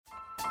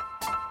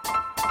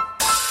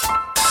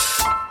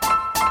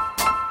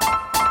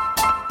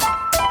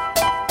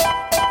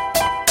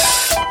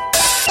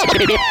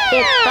It's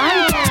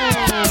fun time.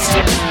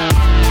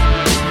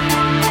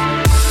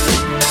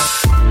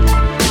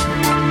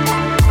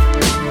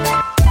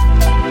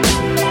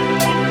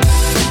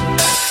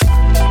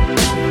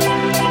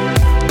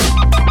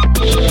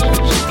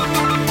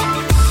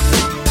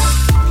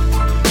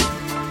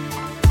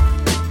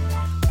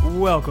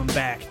 Welcome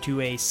back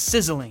to a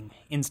sizzling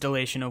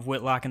installation of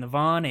Whitlock and the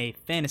Vaughn, a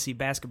fantasy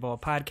basketball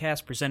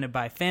podcast presented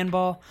by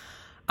Fanball.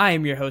 I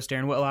am your host,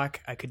 Aaron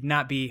Whitlock. I could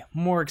not be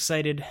more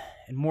excited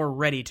and more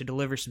ready to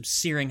deliver some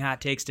searing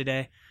hot takes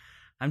today.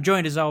 I'm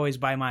joined, as always,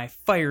 by my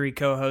fiery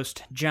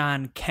co-host,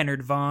 John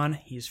Kennard Vaughn.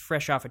 He's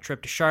fresh off a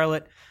trip to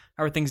Charlotte.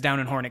 How are things down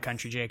in Hornet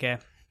Country,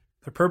 JK?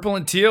 The purple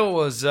and teal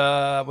was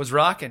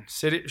rocking.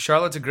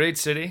 Charlotte's a great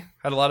city.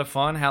 Had a lot of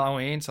fun.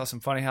 Halloween, saw some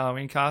funny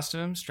Halloween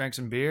costumes, drank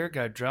some beer,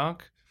 got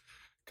drunk.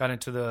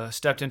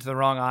 Stepped into the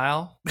wrong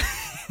aisle.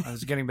 I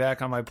was getting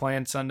back on my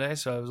plane Sunday,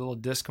 so I was a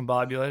little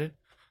discombobulated.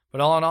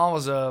 But all in all, it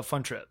was a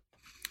fun trip.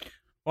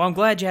 Well, I'm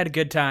glad you had a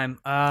good time,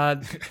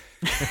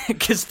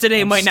 because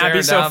today might not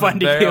be so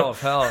fun to you.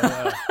 Of hell,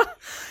 yeah.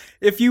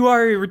 If you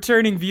are a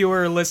returning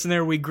viewer or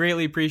listener, we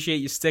greatly appreciate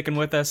you sticking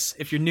with us.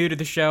 If you're new to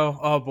the show,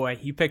 oh boy,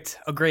 you picked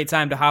a great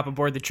time to hop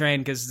aboard the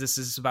train, because this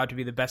is about to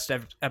be the best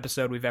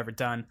episode we've ever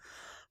done.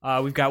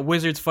 We've got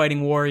Wizards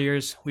fighting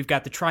Warriors. We've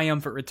got the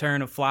triumphant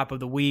return of Flop of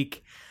the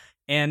Week.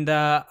 And,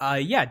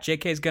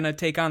 JK's going to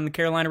take on the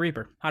Carolina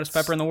Reaper. Hottest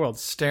pepper in the world.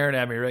 Staring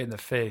at me right in the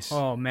face.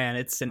 Oh, man,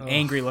 it's an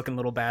angry-looking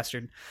little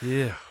bastard.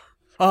 Yeah.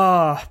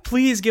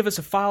 Please give us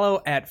a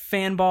follow at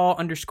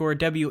fanball_WATV.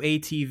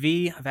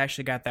 I've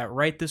actually got that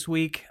right this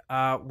week.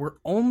 We're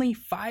only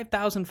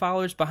 5,000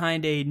 followers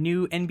behind a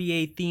new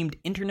NBA-themed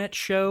internet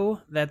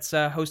show that's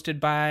hosted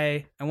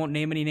by, I won't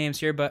name any names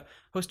here, but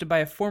hosted by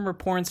a former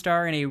porn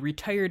star and a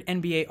retired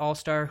NBA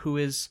All-Star who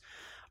is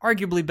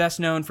arguably best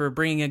known for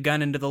bringing a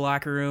gun into the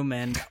locker room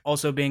and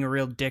also being a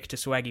real dick to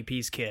Swaggy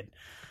P's kid.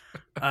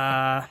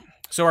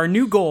 So our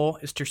new goal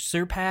is to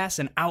surpass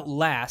and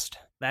outlast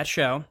that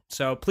show.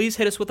 So please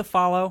hit us with a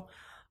follow.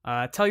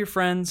 Tell your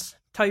friends,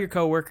 tell your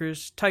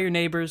coworkers, tell your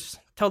neighbors,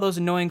 tell those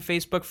annoying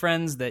Facebook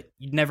friends that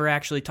you'd never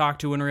actually talk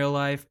to in real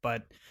life,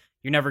 but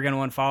you're never going to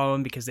unfollow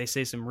them because they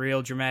say some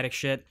real dramatic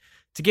shit,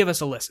 to give us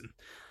a listen.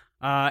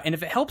 And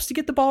if it helps to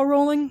get the ball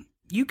rolling,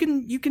 you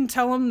can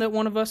tell them that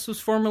one of us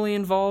was formerly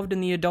involved in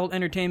the adult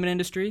entertainment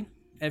industry.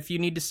 If you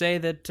need to say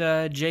that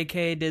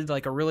JK did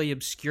like a really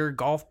obscure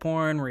golf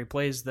porn where he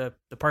plays the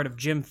part of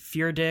Jim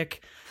Feardick,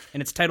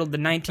 and it's titled The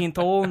 19th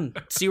Hole,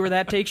 and see where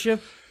that takes you, I'm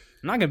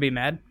not going to be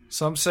mad.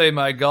 Some say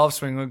my golf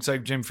swing looks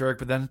like Jim Furyk,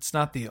 but then it's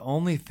not the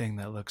only thing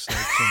that looks like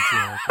Jim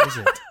Furyk, is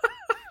it?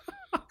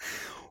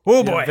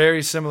 Oh, boy.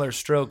 Very similar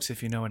strokes,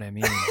 if you know what I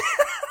mean.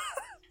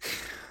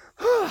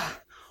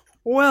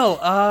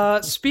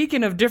 Well,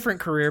 speaking of different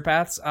career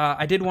paths,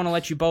 I did want to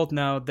let you both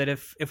know that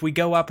if we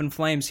go up in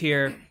flames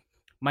here,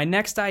 my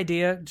next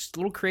idea, just a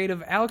little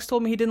creative, Alex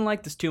told me he didn't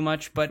like this too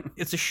much, but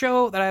it's a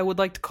show that I would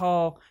like to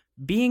call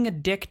Being a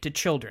Dick to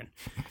Children.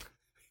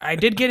 I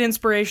did get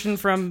inspiration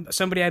from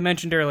somebody I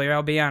mentioned earlier,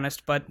 I'll be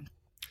honest, but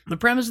the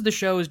premise of the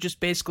show is just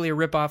basically a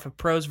ripoff of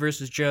Pros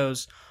vs.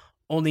 Joes,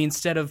 only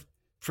instead of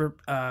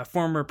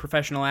former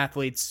professional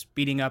athletes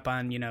beating up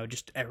on,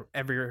 just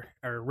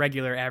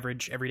regular,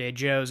 average, everyday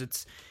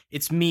Joes.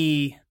 It's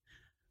me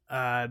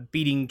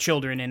beating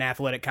children in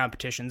athletic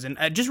competitions, and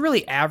just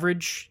really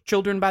average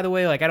children, by the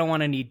way. Like, I don't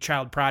want any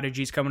child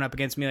prodigies coming up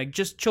against me. Like,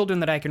 just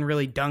children that I can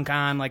really dunk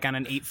on, like on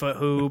an 8-foot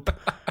hoop.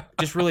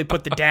 Just really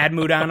put the dad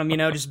mood on them,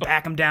 just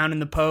back them down in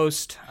the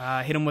post,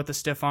 hit them with a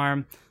stiff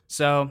arm.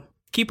 So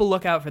keep a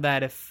lookout for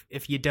that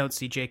if you don't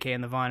see JK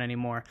and the Vaughn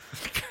anymore.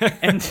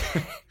 And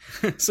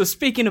so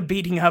speaking of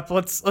beating up,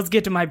 let's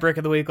get to my brick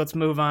of the week. Let's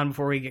move on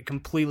before we get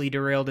completely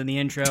derailed in the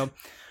intro.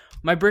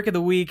 My brick of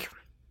the week,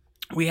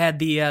 we had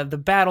the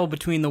battle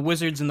between the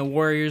Wizards and the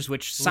Warriors,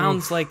 which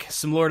sounds like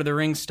some Lord of the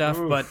Rings stuff,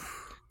 but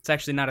it's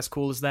actually not as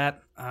cool as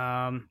that.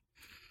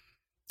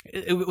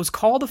 It was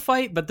called a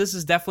fight, but this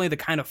is definitely the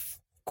kind of,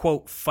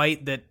 quote,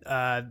 fight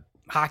that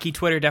hockey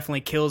Twitter definitely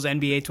kills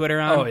NBA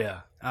Twitter on. Oh, yeah.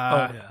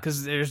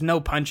 Because there's no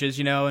punches,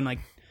 and like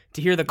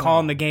to hear the call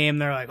in the game,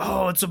 they're like,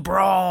 "Oh, it's a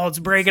brawl, it's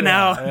breaking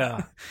out."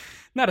 Yeah.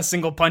 Not a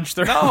single punch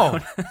thrown. No.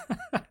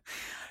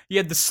 You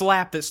had the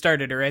slap that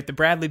started it, right? The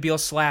Bradley Beal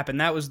slap,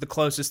 and that was the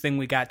closest thing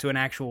we got to an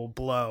actual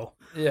blow.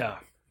 Yeah.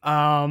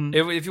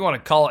 If you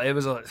want to call it, it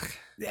was a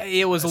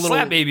little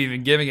slap. Maybe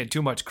even giving it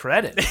too much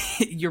credit.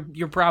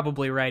 You're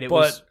probably right.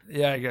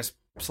 I guess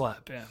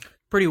slap. Yeah.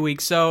 Pretty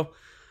weak. So.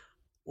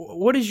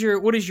 What is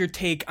your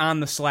take on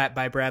the slap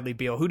by Bradley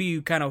Beal? Who do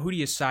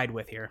you side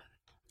with here?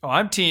 Oh,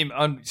 I'm team.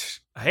 I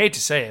hate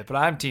to say it, but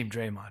I'm team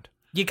Draymond.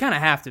 You kind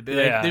of have to be.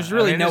 Yeah. There's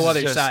really no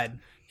other side.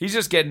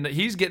 He's getting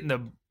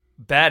the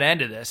bad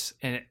end of this,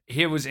 and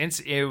he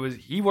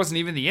wasn't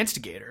even the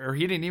instigator, or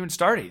he didn't even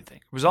start anything.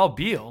 It was all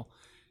Beal,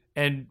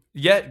 and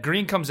yet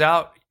Green comes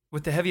out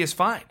with the heaviest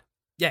fine.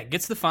 Yeah,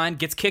 gets the fine,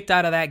 gets kicked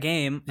out of that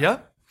game.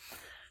 Yep.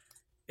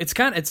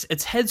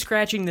 It's head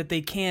scratching that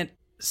they can't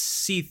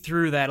see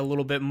through that a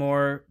little bit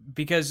more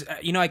because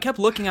I kept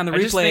looking on the I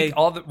just replay.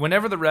 think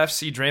whenever the refs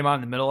see Draymond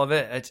in the middle of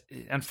it,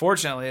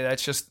 unfortunately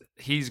that's just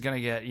he's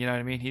gonna get. You know what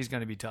I mean? He's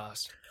gonna be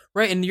tossed.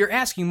 Right, and you're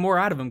asking more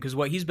out of him because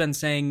what he's been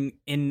saying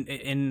in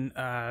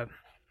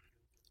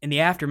the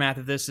aftermath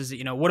of this is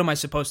that, what am I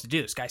supposed to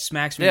do? This guy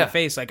smacks me in the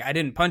face. Like, I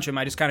didn't punch him.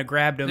 I just kind of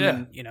grabbed him. Yeah.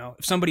 And,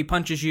 if somebody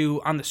punches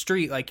you on the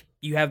street, like,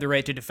 you have the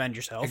right to defend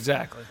yourself.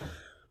 Exactly.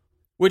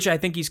 Which I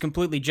think he's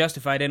completely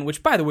justified in,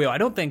 which, by the way, I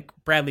don't think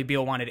Bradley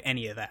Beal wanted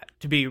any of that,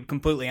 to be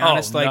completely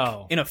honest.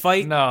 In a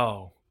fight?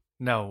 No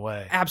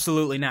way.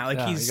 Absolutely not.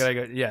 Like, you gotta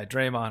go,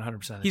 Draymond,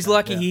 100%. He's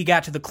lucky he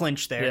got to the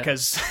clinch there,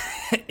 because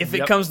if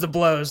it comes to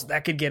blows,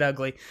 that could get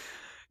ugly.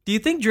 Do you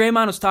think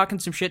Draymond was talking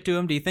some shit to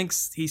him? Do you think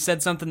he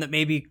said something that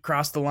maybe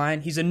crossed the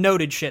line? He's a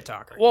noted shit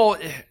talker. Well,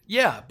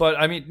 yeah, but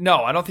I mean, no,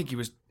 I don't think he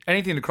was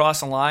anything to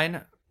cross the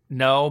line.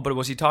 No, but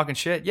was he talking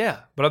shit? Yeah,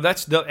 but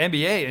that's the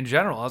NBA in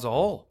general as a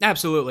whole.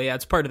 Absolutely, yeah,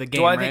 it's part of the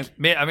game.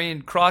 I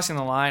mean, crossing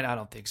the line, I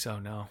don't think so.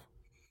 No,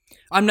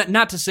 I'm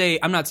not saying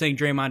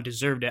Draymond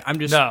deserved it.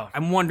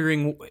 I'm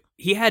wondering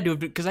he had to have,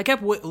 because I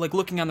kept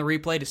looking on the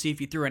replay to see if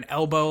he threw an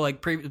elbow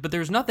but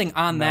there's nothing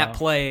on that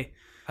play.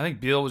 I think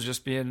Beal was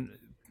just being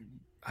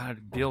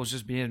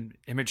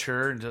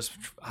immature and just,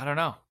 I don't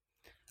know.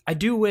 I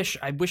wish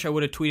I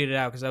would have tweeted it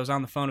out because I was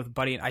on the phone with a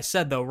buddy. And I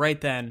said, though, right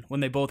then, when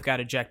they both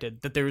got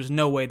ejected, that there was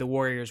no way the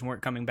Warriors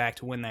weren't coming back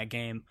to win that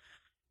game.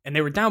 And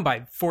they were down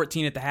by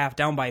 14 at the half,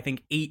 down by, I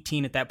think,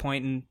 18 at that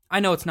point. And I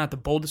know it's not the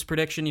boldest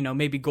prediction.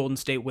 Maybe Golden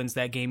State wins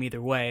that game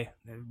either way.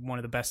 They're one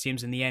of the best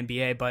teams in the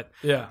NBA. But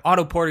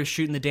Otto Porter's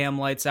shooting the damn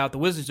lights out. The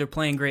Wizards are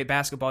playing great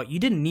basketball. You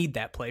didn't need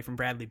that play from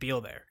Bradley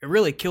Beal there. It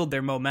really killed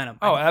their momentum.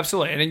 Oh,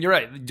 absolutely. And you're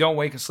right. Don't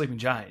wake a sleeping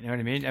giant. You know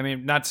what I mean? I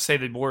mean, not to say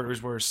the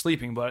Warriors were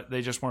sleeping, but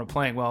they just weren't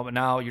playing well. But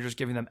now you're just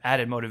giving them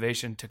added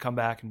motivation to come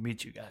back and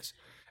meet you guys.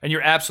 And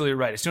you're absolutely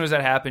right. As soon as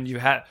that happened,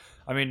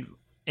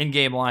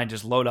 in-game line,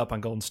 just load up on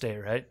Golden State,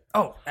 right?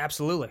 Oh,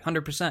 absolutely,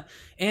 100%.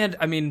 And,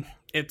 I mean,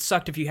 it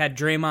sucked if you had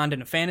Draymond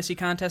in a fantasy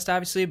contest,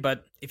 obviously,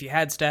 but if you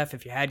had Steph,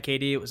 if you had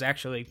KD, it was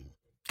actually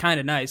kind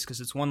of nice because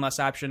it's one less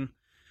option.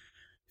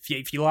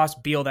 If you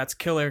lost Beal, that's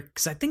killer.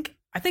 Because I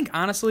think,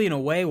 honestly, in a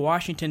way,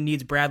 Washington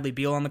needs Bradley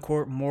Beal on the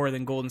court more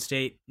than Golden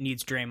State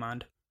needs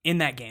Draymond in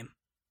that game.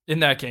 In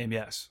that game,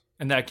 yes.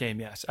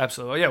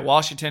 Absolutely. Yeah,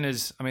 Washington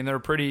is,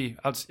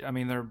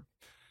 they're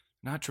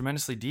not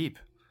tremendously deep.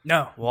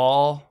 No.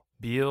 Wall,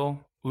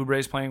 Beal,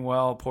 Oubre's playing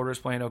well, Porter's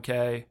playing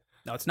okay.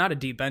 No, it's not a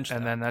deep bench,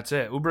 and then that's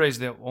it. Oubre's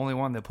the only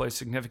one that plays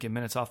significant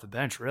minutes off the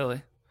bench,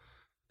 really.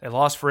 They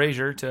lost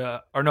Frazier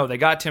they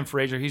got Tim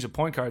Frazier. He's a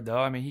point guard, though.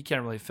 I mean, he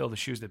can't really fill the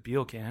shoes that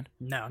Beal can.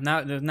 No,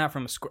 not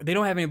from a score. They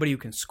don't have anybody who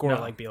can score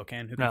like Beal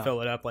can, who can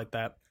fill it up like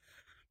that.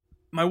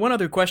 My one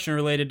other question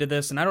related to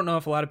this, and I don't know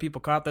if a lot of people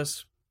caught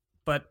this,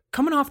 but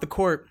coming off the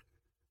court,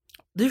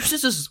 there's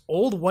just this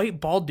old white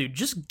bald dude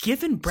just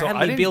giving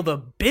Bradley Beal the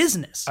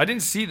business. I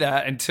didn't see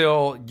that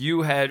until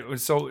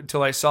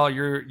I saw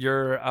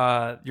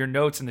your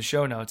notes in the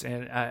show notes,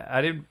 and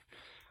I didn't.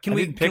 Can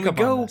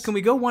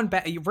we go one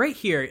back right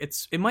here?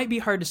 It might be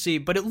hard to see,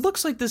 but it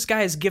looks like this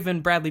guy is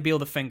giving Bradley Beal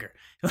the finger.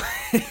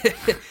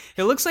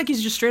 It looks like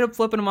he's just straight up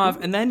flipping him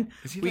off, and then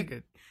is he like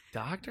a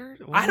doctor?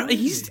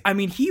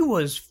 He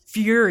was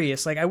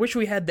furious. Like, I wish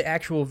we had the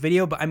actual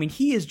video, but I mean,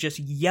 he is just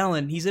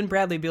yelling. He's in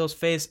Bradley Beal's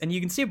face, and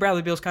you can see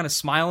Bradley Beal's kind of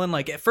smiling.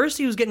 Like, at first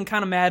he was getting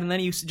kind of mad, and then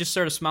he just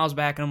sort of smiles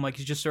back at him like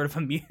he's just sort of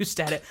amused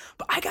at it.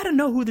 But I gotta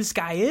know who this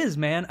guy is,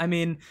 man. I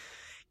mean,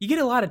 you get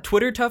a lot of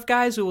Twitter tough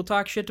guys who will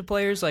talk shit to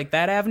players like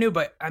that avenue,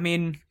 but I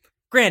mean,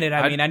 granted,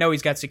 I know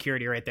he's got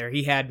security right there.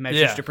 He had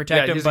measures to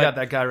protect him. He's got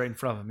that guy right in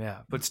front of him,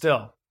 but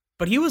still.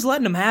 But he was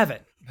letting him have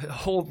it.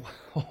 Old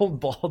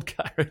bald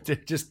guy right there,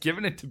 just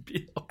giving it to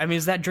Beal. I mean,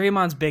 is that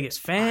Draymond's biggest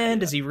fan?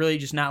 Does he really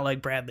just not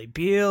like Bradley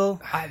Beal?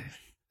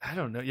 I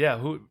don't know. Yeah,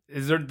 who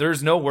is there?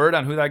 There's no word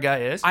on who that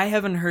guy is. I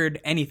haven't heard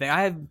anything.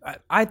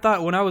 I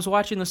thought when I was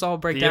watching this all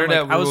break down,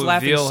 I was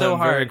laughing so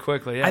hard very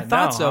quickly. Yeah, I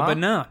thought so, but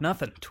no,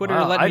 nothing. Twitter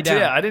let me down.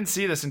 Yeah, I didn't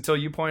see this until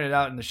you pointed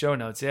out in the show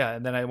notes. Yeah,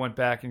 and then I went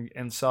back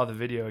and saw the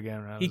video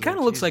again. He kind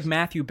of looks like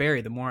Matthew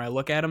Berry. The more I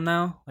look at him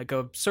now, like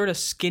a sort of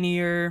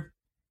skinnier.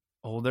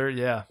 Older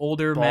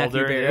Balder,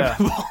 Matthew Berry. Yeah.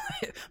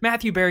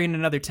 Matthew Berry in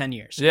another 10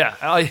 years. Yeah.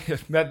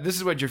 This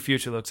is what your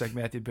future looks like,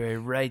 Matthew Berry,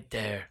 right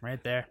there.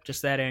 Right there.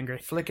 Just that angry.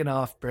 Flicking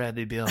off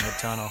Bradley Beal in the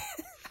tunnel.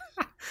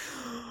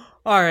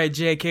 All right,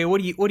 JK,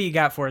 what do you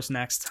got for us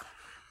next?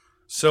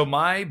 So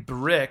my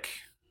brick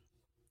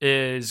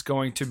is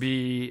going to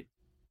be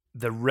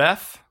the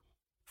ref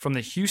from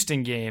the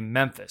Houston game,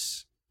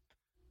 Memphis.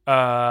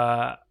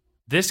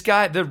 This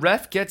guy, the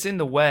ref gets in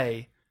the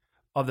way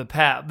of the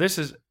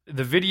pass.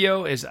 The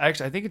video is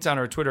actually, I think it's on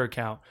our Twitter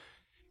account.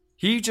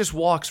 He just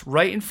walks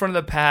right in front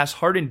of the pass.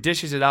 Harden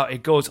dishes it out.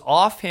 It goes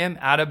off him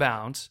out of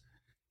bounds.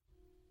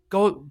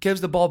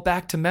 Gives the ball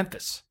back to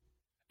Memphis.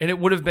 And it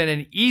would have been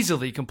an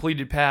easily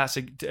completed pass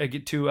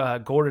to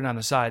Gordon on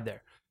the side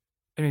there.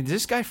 I mean, is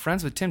this guy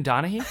friends with Tim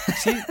Donaghy?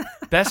 Is he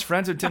best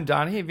friends with Tim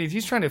Donaghy? I mean, if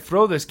he's trying to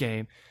throw this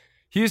game,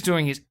 he is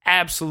doing his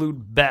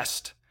absolute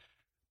best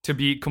to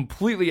be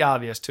completely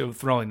obvious to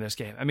throwing this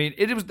game. I mean,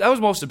 that was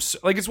most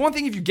absurd. Like, it's one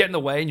thing if you get in the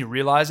way and you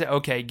realize it,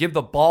 okay, give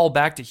the ball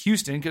back to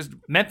Houston because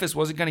Memphis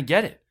wasn't going to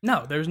get it.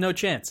 No, there was no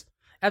chance.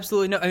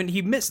 Absolutely no. I mean,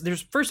 he missed.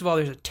 First of all,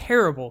 there's a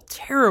terrible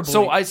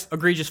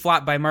egregious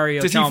flop by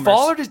Mario Does Chalmers. he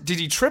fall or did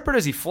he trip or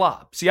does he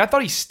flop? See, I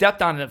thought he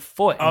stepped on a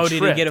foot. And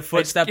did he get a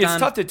foot stepped on? It's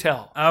tough to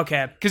tell.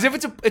 Okay. Because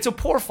if it's a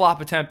poor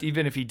flop attempt,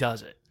 even if he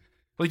does it,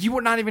 like you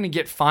were not even going to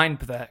get fined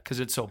for that because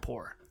it's so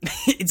poor.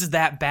 It's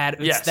that bad.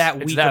 It's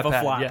that weak that of a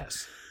bad, flop.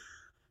 Yes.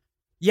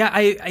 Yeah,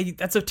 I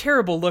that's a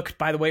terrible look,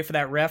 by the way, for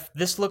that ref.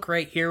 This look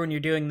right here when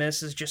you're doing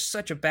this is just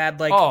such a bad,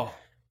 like,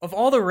 of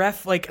all the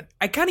ref, like,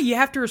 you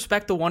have to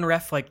respect the one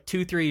ref, like,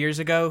 2-3 years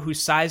ago who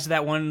sized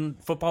that one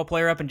football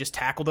player up and just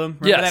tackled him.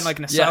 Remember that, like,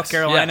 in South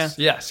Carolina?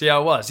 Yes, yeah,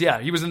 it was. Yeah,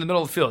 he was in the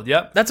middle of the field,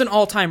 yep. That's an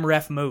all-time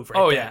ref move right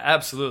there. Yeah,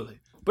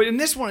 absolutely. But in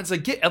this one, it's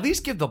like, at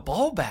least give the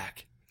ball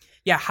back.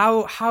 Yeah,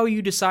 how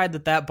you decide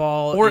that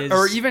ball is...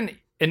 Or even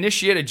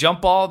initiate a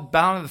jump ball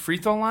bound to the free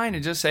throw line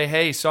and just say,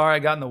 hey, sorry, I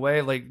got in the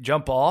way, like,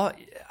 jump ball.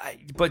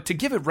 But to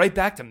give it right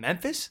back to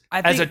Memphis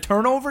as a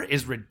turnover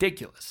is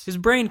ridiculous. His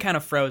brain kind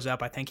of froze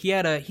up, I think. He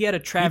had a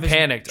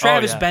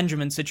Travis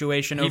Benjamin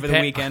situation over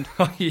the weekend.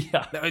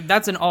 Yeah.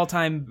 That's an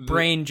all-time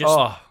brain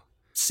just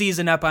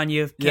seizing up on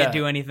you, can't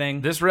do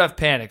anything. This ref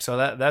panicked, so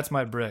that's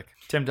my brick.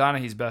 Tim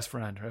Donaghy's best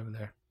friend right over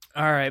there.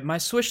 All right, my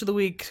swish of the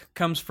week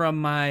comes from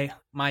my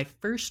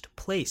first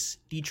place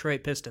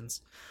Detroit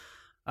Pistons.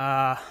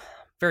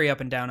 Very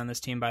up and down on this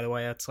team, by the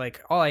way. It's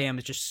like, all I am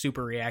is just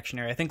super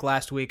reactionary. I think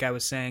last week I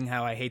was saying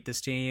how I hate this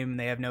team,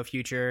 they have no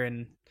future,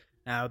 and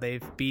now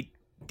they've beat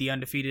the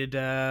undefeated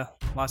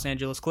Los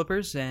Angeles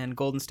Clippers and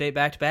Golden State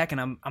back-to-back,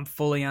 and I'm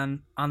fully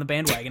on the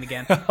bandwagon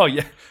again. Oh,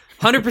 yeah.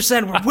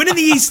 100%. We're winning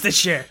the East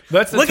this year.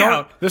 Look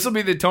out. This will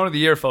be the tone of the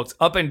year, folks.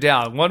 Up and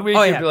down. One week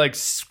you'll be like,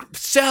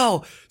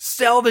 sell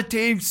the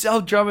team,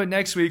 sell Drummond.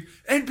 Next week,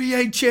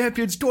 NBA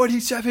champions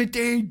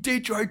 2017,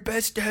 Detroit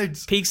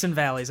Pistons. Peaks and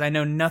valleys. I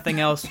know nothing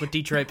else with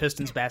Detroit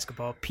Pistons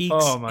basketball. Peaks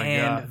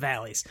and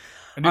valleys.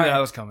 I knew that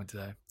was coming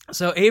today.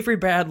 So Avery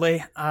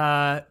Bradley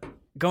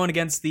going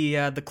against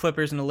the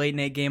Clippers in a late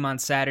night game on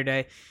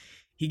Saturday.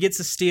 He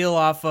gets a steal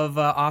off of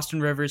Austin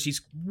Rivers.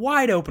 He's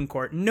wide open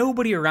court.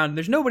 Nobody around.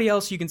 There's nobody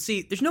else you can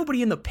see. There's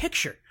nobody in the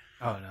picture.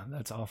 Oh, no,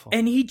 that's awful.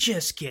 And he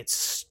just gets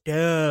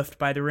stuffed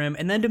by the rim.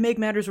 And then to make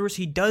matters worse,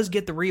 he does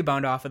get the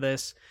rebound off of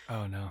this.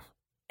 Oh, no.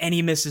 And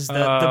he misses the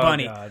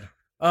bunny. God.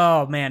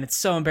 Oh, man, it's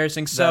so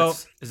embarrassing. So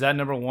is that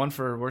number one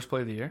for worst play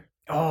of the year?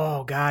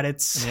 Oh, God,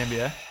 it's... In the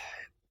NBA?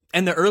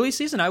 In the early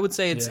season, I would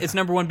say it's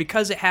number one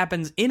because it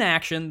happens in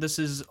action. This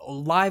is a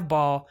live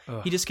ball.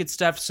 Ugh. He just gets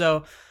stuffed.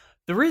 So...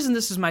 The reason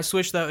this is my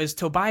switch, though, is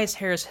Tobias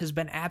Harris has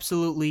been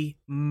absolutely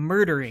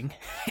murdering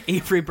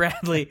Avery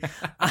Bradley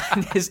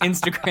on his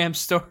Instagram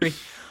story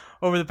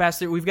over the past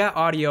 3. We've got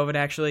audio of it,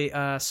 actually.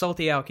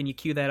 Salty Al, can you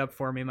cue that up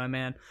for me, my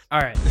man? All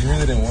right. He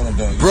really didn't want to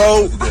dunk.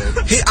 Bro,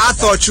 I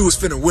thought you was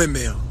finna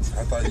windmill.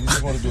 I thought you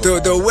just want to do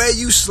the way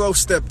you slow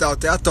stepped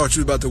out there, I thought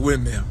you was about to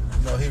windmill.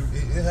 No,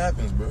 it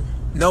happens, bro.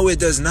 No, it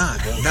does not.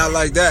 Not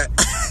like that.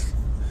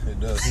 It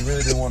does. He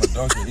really didn't want to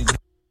dunk it.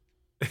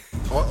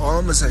 All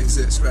I'm gonna say is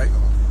this, right?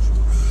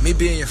 Me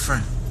being your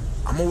friend,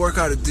 I'm gonna work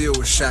out a deal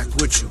with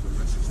Shaq with you.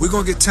 We're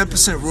gonna get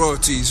 10%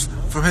 royalties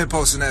from him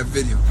posting that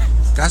video.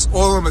 That's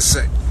all I'm gonna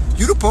say.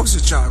 You the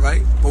poster child,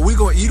 right? But we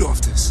gonna eat off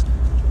this.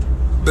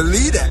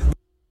 Believe that.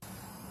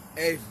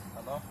 Avery.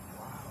 Hello?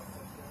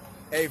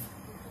 Avery.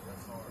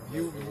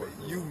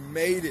 You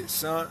made it,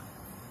 son.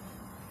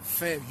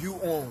 Fam, you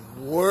on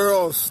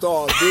World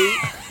Star, dude.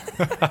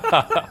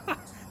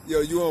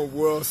 Yo, you on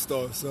World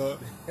Star, son.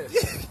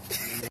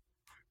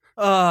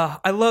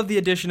 I love the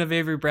addition of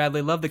Avery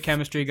Bradley. Love the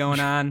chemistry going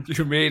on.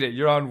 You made it.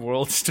 You're on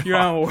World Star. You're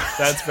on World.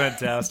 That's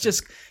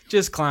fantastic.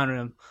 just clowning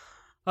him.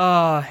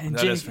 And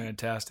that is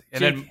fantastic.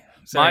 And then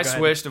my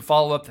switch to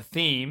follow up the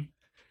theme.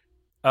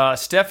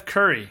 Steph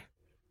Curry,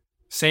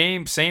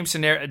 same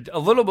scenario. A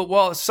little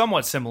bit,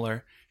 somewhat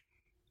similar.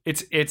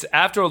 It's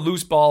after a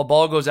loose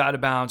ball goes out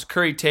of bounds.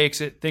 Curry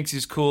takes it, thinks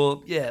he's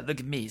cool. Yeah, look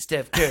at me,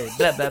 Steph Curry,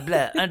 blah, blah,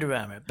 blah, Under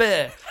Armour,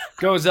 blah.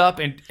 Goes up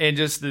and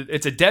just,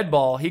 it's a dead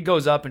ball. He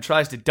goes up and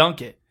tries to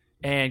dunk it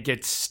and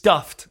gets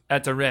stuffed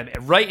at the rim,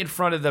 right in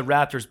front of the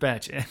Raptors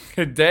bench.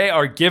 And they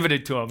are giving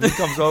it to him. He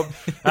comes over,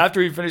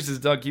 after he finishes his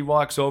dunk, he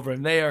walks over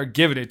and they are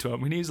giving it to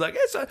him. And he's like,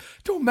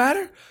 don't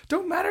matter,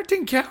 it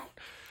didn't count.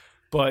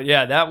 But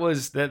yeah,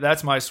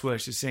 that's my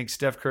switch. Is seeing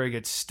Steph Curry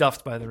get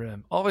stuffed by the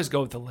rim. Always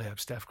go with the layup,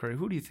 Steph Curry.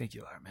 Who do you think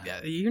you are, man?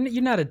 Yeah,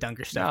 you're not a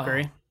dunker, Steph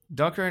Curry.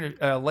 Dunker and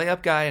a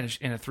layup guy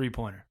and a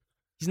 3-pointer.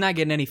 He's not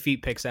getting any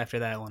feet picks after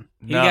that one.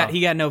 He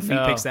got no feet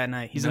picks that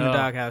night. He's in the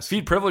doghouse.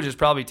 Feet privilege is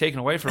probably taken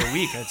away for a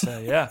week. I'd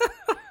say, yeah,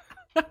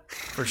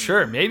 for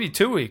sure. Maybe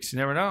 2 weeks. You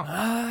never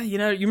know. You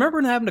remember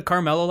when it happened to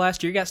Carmelo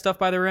last year? He got stuffed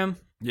by the rim.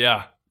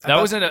 Yeah.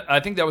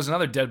 I think that was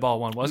another dead ball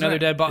one, wasn't it? Another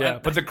dead ball. Yeah,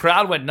 but the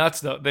crowd went nuts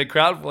though. The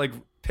crowd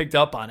picked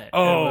up on it.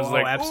 Oh, it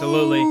was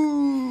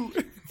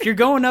absolutely. if you're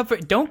going up,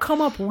 don't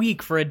come up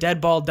weak for a dead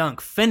ball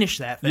dunk. Finish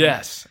that thing.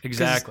 Yes,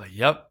 exactly.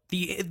 Yep.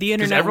 The Because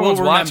internet everyone's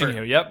will watching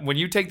remember. you. Yep. When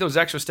you take those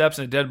extra steps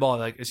in a dead ball,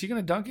 like, is he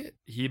going to dunk it?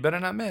 He better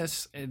not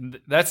miss. And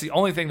that's the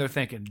only thing they're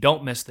thinking.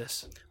 Don't miss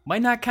this.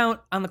 Might not count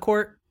on the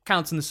court,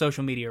 counts in the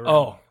social media realm.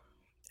 Oh,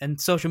 And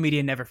social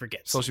media never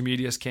forgets. social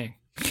media is king.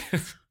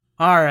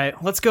 All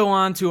right, let's go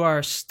on to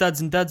our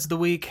studs and duds of the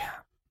week.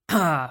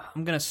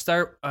 I'm going to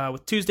start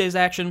with Tuesday's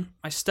action.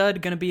 My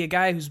stud going to be a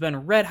guy who's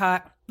been red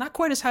hot. Not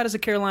quite as hot as a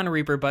Carolina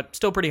Reaper, but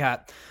still pretty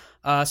hot.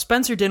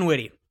 Spencer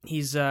Dinwiddie.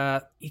 He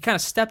kind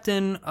of stepped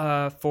in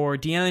for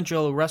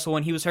D'Angelo Russell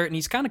when he was hurt, and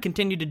he's kind of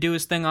continued to do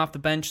his thing off the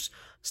bench,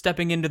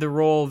 stepping into the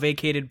role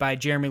vacated by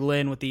Jeremy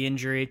Lin with the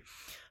injury.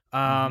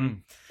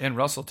 And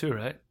Russell too,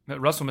 right?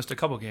 Russell missed a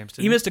couple games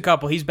too. He missed a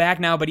couple. He's back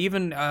now, but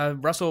even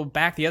Russell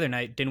back the other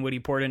night, Dinwiddie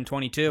poured in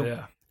 22.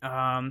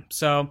 Yeah.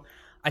 So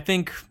I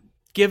think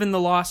given the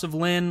loss of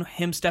Lin,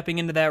 him stepping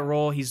into that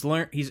role, he's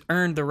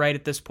earned the right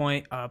at this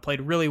point.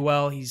 Played really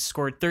well. He's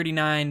scored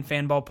 39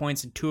 Fanball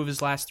points in 2 of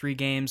his last 3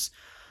 games.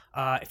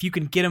 If you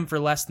can get him for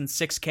less than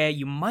 $6K,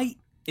 you might,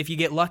 if you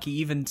get lucky,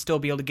 even still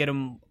be able to get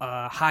him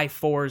high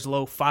 4s,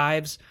 low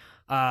 5s.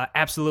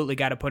 Absolutely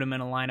got to put him in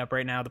a lineup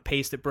right now. The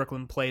pace that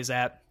Brooklyn plays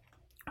at,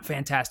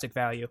 fantastic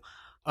value.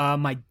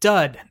 My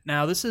dud.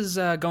 Now, this is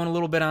going a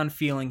little bit on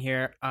feeling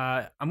here.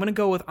 I'm going to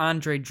go with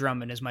Andre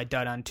Drummond as my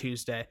dud on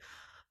Tuesday.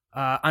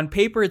 On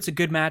paper, it's a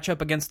good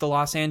matchup against the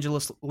Los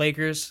Angeles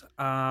Lakers.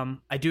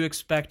 I do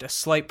expect a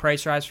slight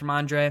price rise from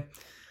Andre.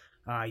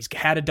 He's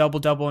had a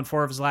double-double in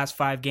 4 of his last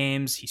 5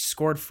 games. He's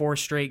scored 4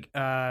 straight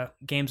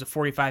games of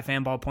 45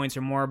 Fanball points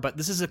or more. But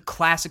this is a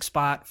classic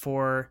spot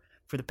for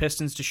the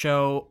Pistons to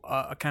show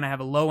kind of have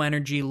a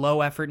low-energy,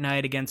 low-effort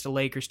night against a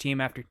Lakers team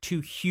after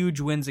 2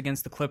 huge wins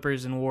against the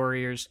Clippers and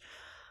Warriors.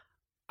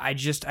 I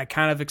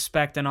kind of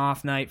expect an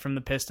off night from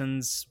the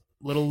Pistons,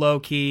 little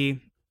low-key,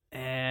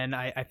 and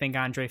I think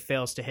Andre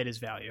fails to hit his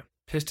value.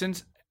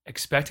 Pistons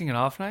expecting an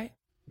off night?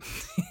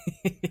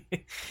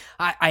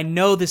 I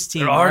know this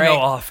team. There are right? no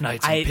off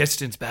nights in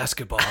Pistons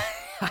basketball.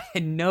 I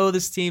know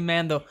this team,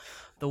 man.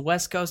 The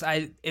West Coast.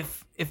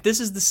 If this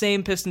is the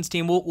same Pistons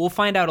team, we'll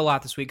find out a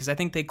lot this week because I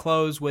think they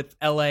close with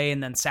LA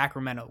and then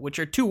Sacramento, which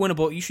are 2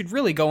 winnable. You should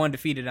really go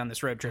undefeated on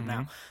this road trip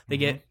now. They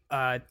get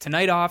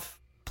tonight off,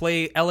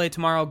 play LA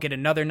tomorrow, get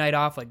another night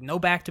off. Like no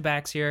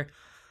back-to-backs here.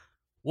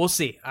 We'll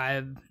see.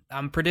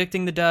 I'm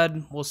predicting the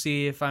dud. We'll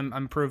see if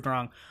I'm proved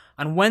wrong.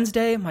 On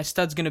Wednesday, my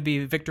stud's going to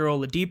be Victor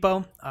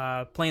Oladipo,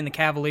 playing the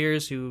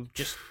Cavaliers, who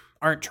just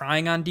aren't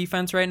trying on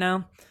defense right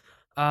now.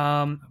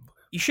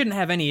 You shouldn't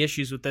have any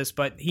issues with this,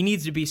 but he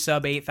needs to be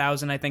sub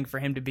 8,000, I think, for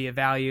him to be a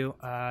value.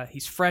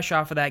 He's fresh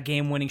off of that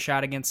game-winning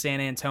shot against San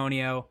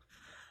Antonio.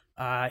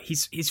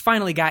 He's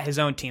finally got his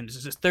own team. This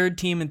is his 3rd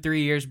team in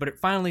 3 years, but it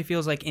finally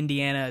feels like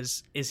Indiana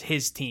is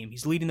his team.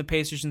 He's leading the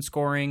Pacers in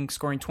scoring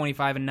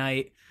 25 a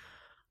night.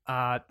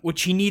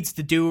 Which he needs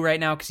to do right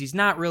now because he's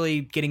not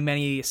really getting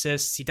many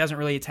assists. He doesn't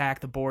really attack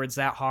the boards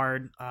that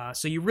hard.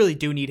 So you really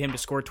do need him to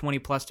score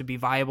 20-plus to be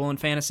viable in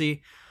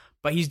fantasy.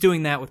 But he's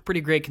doing that with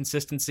pretty great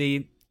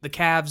consistency. The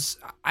Cavs,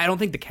 I don't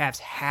think the Cavs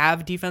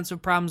have defensive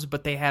problems,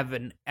 but they have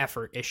an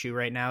effort issue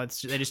right now.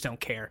 They just don't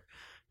care.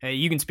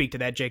 You can speak to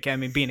that, Jake. I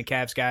mean, being a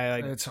Cavs guy.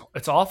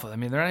 It's awful. I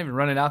mean, they're not even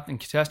running out and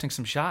contesting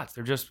some shots.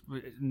 They're just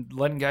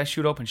letting guys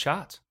shoot open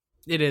shots.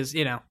 It is,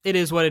 it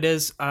is what it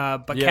is,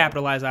 but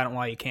capitalize on it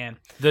while you can.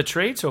 The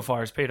trade so far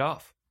has paid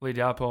off.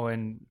 Oladipo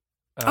and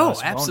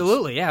Sabonis.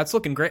 Absolutely. Yeah, it's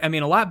looking great. I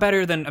mean, a lot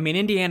better than,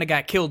 Indiana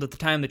got killed at the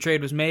time the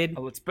trade was made.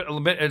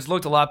 It's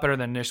looked a lot better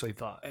than initially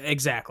thought.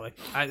 Exactly.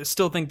 I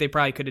still think they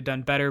probably could have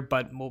done better,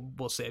 but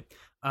we'll see.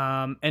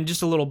 And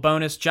just a little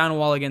bonus, John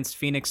Wall against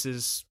Phoenix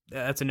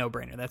that's a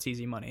no-brainer. That's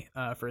easy money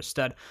for a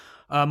stud.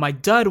 My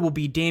dud will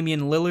be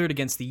Damian Lillard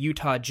against the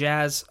Utah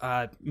Jazz.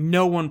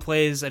 No one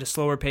plays at a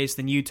slower pace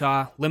than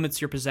Utah,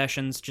 limits your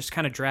possessions, just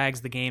kind of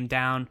drags the game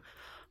down.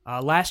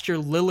 Last year,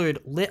 Lillard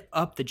lit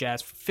up the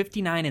Jazz for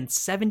 59 and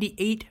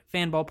 78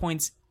 Fanball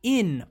points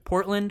in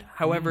Portland.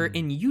 However,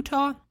 in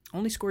Utah,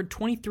 only scored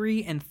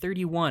 23 and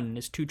 31 in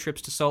his 2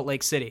 trips to Salt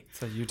Lake City. It's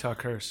that Utah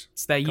curse.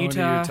 It's that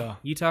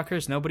Utah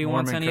curse. Nobody Mormon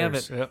wants any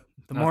curse. of it. Yep.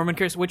 The Mormon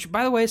curse, which,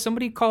 by the way,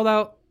 somebody called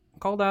out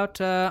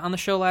on the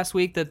show last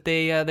week that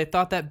they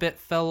thought that bit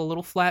fell a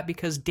little flat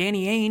because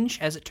Danny Ainge,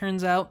 as it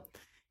turns out,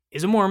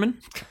 is a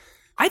Mormon.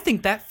 I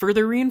think that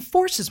further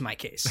reinforces my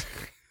case.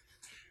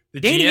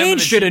 Danny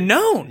Ainge should have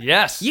known.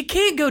 Yes. You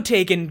can't go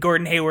taking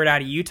Gordon Hayward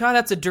out of Utah.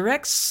 That's a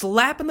direct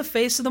slap in the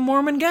face of the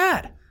Mormon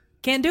God.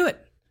 Can't do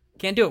it.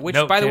 Which,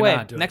 by the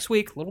way, next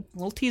week,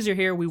 little teaser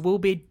here, we will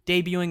be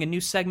debuting a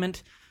new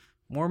segment,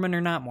 Mormon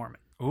or not Mormon.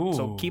 Ooh.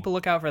 So keep a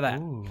lookout for that.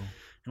 Ooh.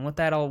 And with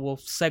that, we'll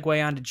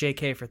segue on to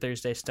JK for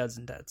Thursday Studs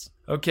and Duds.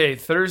 Okay,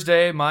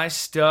 Thursday, my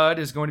stud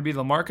is going to be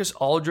LaMarcus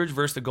Aldridge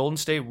versus the Golden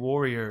State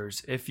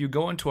Warriors. If you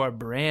go into our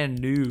brand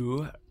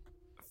new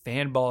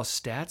Fanball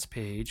stats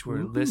page where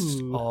it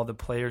lists all the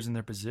players and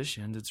their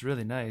positions, it's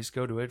really nice.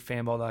 Go to it,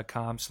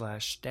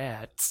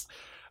 fanball.com/stats.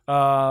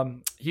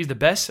 He's the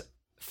best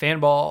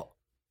Fanball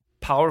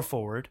power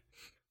forward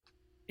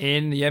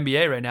in the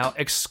NBA right now,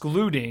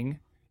 excluding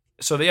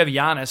So they have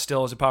Giannis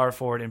still as a power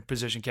forward in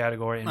position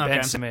category, and Okay.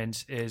 Ben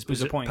Simmons is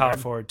Who's a point power guard.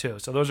 forward too.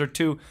 So those are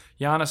two.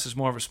 Giannis is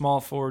more of a small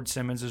forward.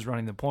 Simmons is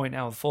running the point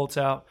now with Fultz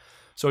out.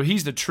 So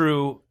he's the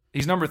true.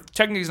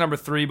 Technically he's number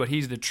 3, but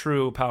he's the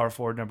true power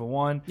forward number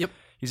 1. Yep.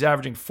 He's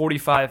averaging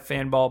 45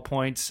 Fanball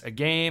points a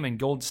game, and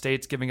Golden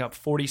State's giving up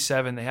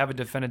 47. They haven't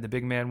defended the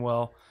big man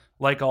well,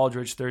 like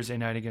Aldridge Thursday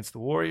night against the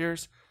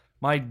Warriors.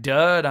 My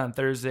dud on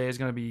Thursday is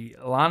going to be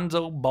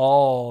Lonzo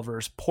Ball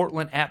versus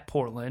Portland at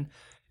Portland.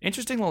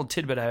 Interesting little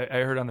tidbit I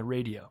heard on the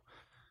radio.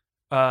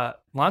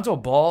 Lonzo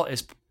Ball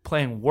is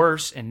playing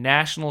worse in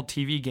national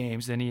TV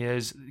games than he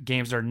is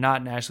games that are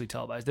not nationally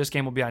televised. This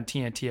game will be on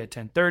TNT at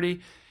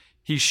 10:30.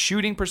 He's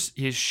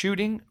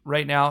shooting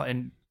right now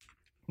in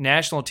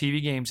national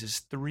TV games is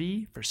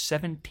 3 for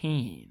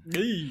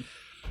 17.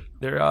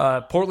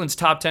 They're Portland's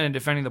top 10 in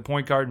defending the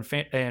point guard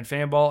and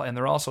Fanball, and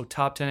they're also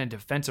top 10 in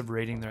defensive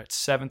rating. They're at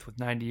 7th with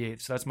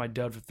 98. So that's my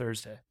dud for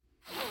Thursday.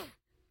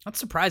 That's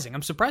surprising.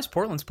 I'm surprised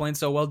Portland's playing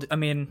so well. I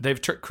mean,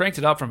 They've cranked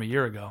it up from a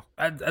year ago.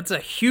 that's a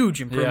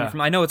huge improvement. Yeah. From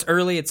I know it's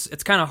early.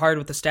 It's kind of hard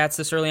with the stats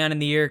this early on in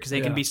the year because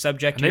they can Yeah. be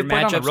subject And to they your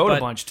played matchups. on the road but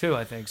a bunch too,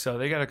 I think. So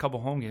they got a couple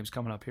home games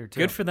coming up here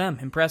too. good for them.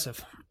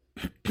 Impressive.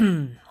 What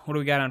do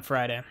we got on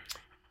Friday?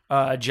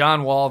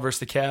 John Wall versus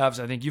the Cavs.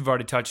 I think you've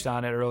already touched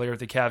on it earlier with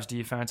the Cavs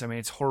defense. I mean,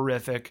 it's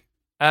horrific,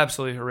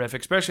 absolutely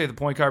horrific, especially at the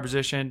point guard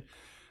position.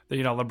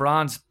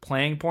 LeBron's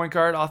playing point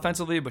guard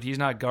offensively, but he's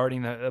not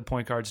guarding the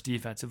point guards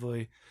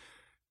defensively.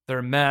 They're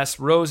a mess.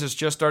 Rose is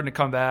just starting to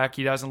come back.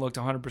 He hasn't looked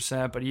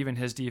 100%, but even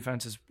his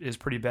defense is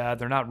pretty bad.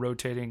 They're not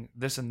rotating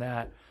this and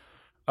that.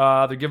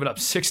 They're giving up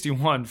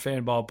 61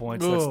 Fanball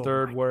points. That's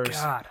third worst.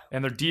 God.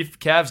 And their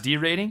Cavs D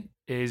rating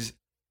is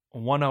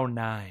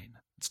 109.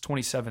 It's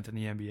 27th in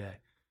the NBA.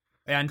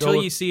 Yeah, until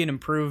Go- you see an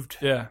improved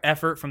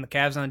effort from the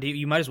Cavs on the D,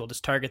 you might as well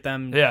just target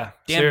them. Yeah,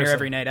 damn near seriously.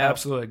 every night out.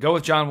 Absolutely. Go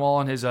with John Wall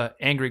and his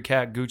angry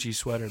cat Gucci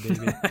sweater,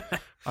 baby,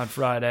 on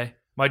Friday.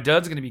 My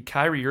dud's going to be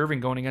Kyrie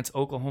Irving going against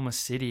Oklahoma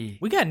City.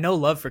 We got no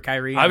love for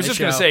Kyrie. I was just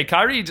going to say,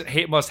 Kyrie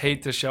must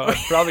hate this show.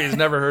 Probably has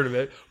never heard of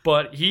it,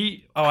 but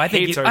he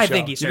hates our show. I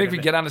think he's You think we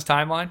get on his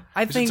timeline?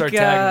 I We should start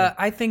tagging him.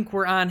 I think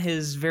we're on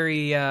his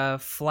very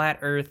flat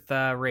Earth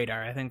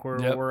radar. I think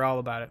we're all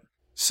about it.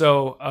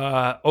 So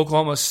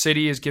Oklahoma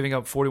City is giving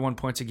up 41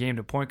 points a game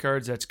to point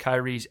guards. That's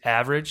Kyrie's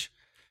average,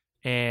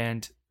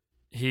 and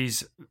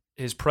his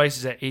price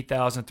is at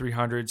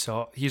 8,300.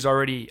 So he's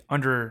already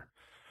under.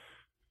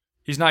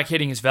 He's not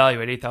hitting his value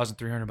at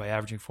 8,300 by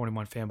averaging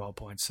 41 Fanball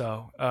points.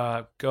 So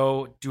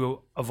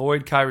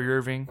avoid Kyrie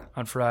Irving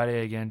on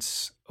Friday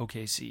against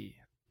OKC.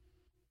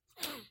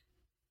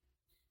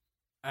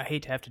 I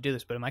hate to have to do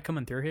this, but am I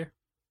coming through here?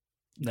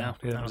 No,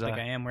 I don't think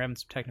I am. We're having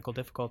some technical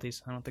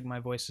difficulties. I don't think my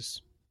voice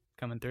is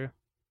coming through.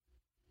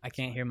 I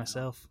can't hear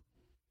myself.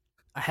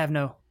 I have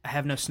no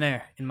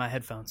snare in my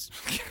headphones.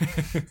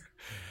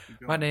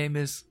 My name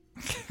is.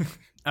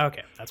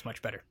 Okay, that's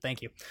much better.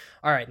 Thank you.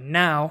 All right,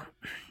 now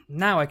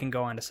I can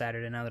go on to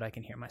Saturday now that I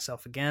can hear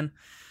myself again.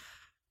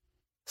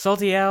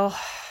 Salty Al,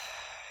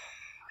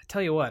 I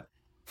tell you what,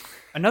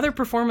 another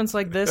performance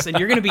like this, and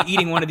you're going to be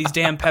eating one of these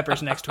damn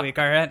peppers next week,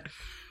 all right?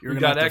 You're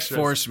going to have to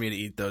force me to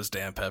eat those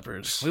damn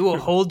peppers. We will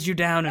hold you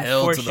down and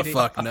Hell force to you the to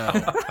fuck no.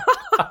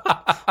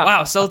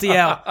 Wow, Salty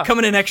Al,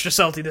 coming in extra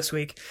salty this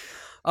week.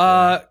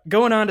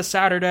 Going on to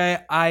Saturday,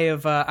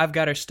 I've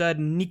got our stud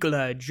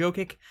Nikola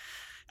Jokic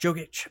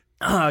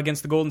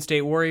against the Golden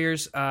State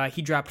Warriors.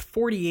 He dropped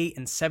 48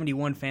 and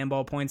 71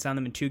 Fanball points on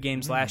them in 2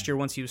 games last year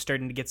once he was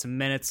starting to get some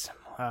minutes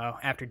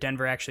after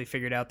Denver actually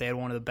figured out they had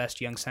one of the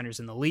best young centers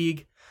in the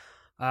league.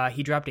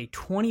 He dropped a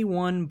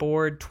 21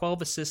 board,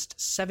 12 assist,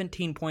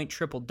 17-point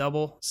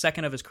triple-double,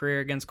 second of his career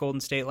against Golden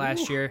State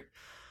last year.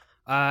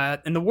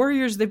 And the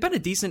Warriors, they've been a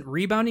decent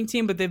rebounding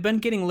team, but they've been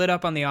getting lit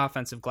up on the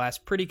offensive glass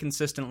pretty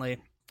consistently.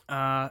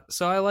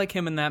 So I like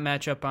him in that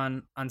matchup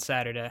on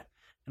Saturday.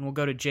 And we'll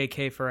go to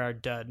JK for our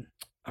dud.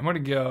 I'm going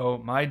to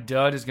go. My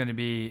dud is going to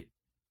be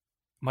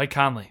Mike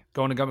Conley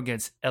going up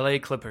against LA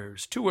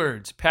Clippers. 2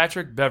 words,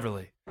 Patrick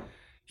Beverley.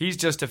 He's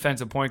just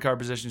defensive point guard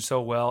position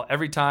so well.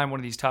 Every time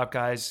one of these top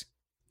guys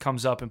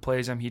comes up and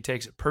plays him, he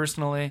takes it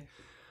personally.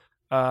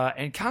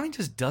 And Conley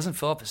just doesn't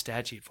fill up the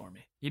stat sheet for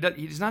me.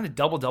 He's not a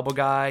double-double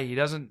guy. He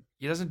doesn't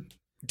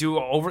do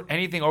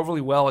anything overly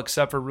well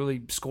except for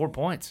really score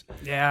points.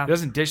 Yeah. He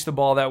doesn't dish the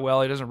ball that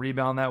well. He doesn't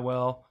rebound that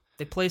well.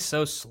 They play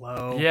so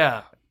slow.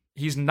 Yeah.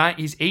 He's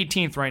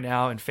 18th right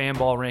now in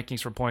Fanball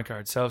rankings for point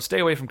guards. So stay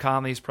away from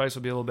Conley. His price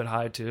will be a little bit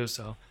high too.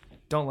 So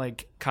don't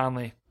like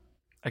Conley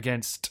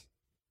against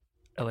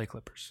LA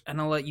Clippers. And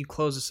I'll let you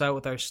close us out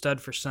with our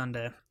stud for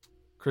Sunday.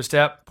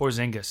 Kristaps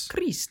Porzingis.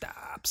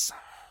 Kristaps.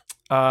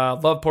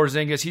 Love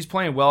Porzingis. He's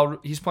playing well.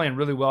 He's playing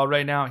really well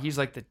right now. He's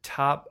like the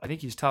top. I think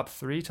he's top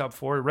 3, top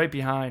 4, right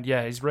behind.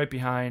 Yeah, he's right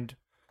behind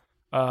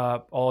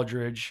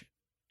Aldridge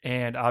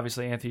and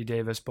obviously Anthony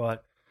Davis.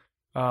 But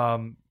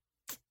love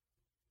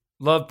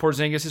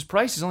Porzingis. His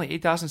price is only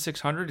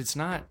 $8,600. It's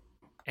not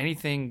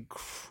anything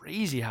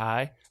crazy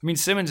high. I mean,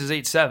 Simmons is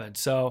 8.7.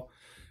 So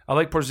I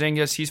like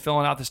Porzingis. He's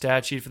filling out the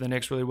stat sheet for the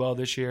Knicks really well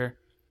this year.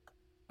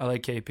 I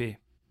like KP.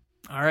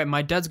 All right,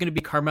 my dud's going to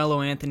be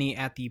Carmelo Anthony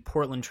at the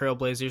Portland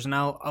Trailblazers, and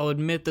I'll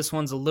admit this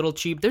one's a little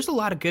cheap. There's a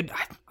lot of good.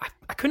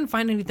 I couldn't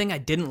find anything I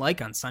didn't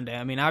like on Sunday.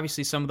 I mean,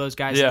 obviously some of those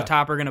guys at the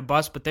top are going to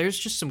bust, but there's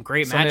just some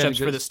great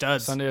matchups for the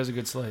studs. Sunday has a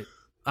good slate.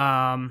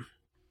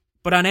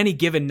 But on any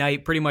given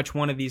night, pretty much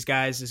one of these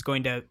guys is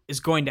going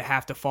to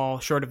have to fall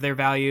short of their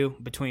value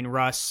between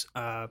Russ,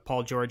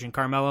 Paul George, and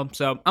Carmelo.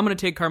 So I'm going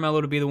to take Carmelo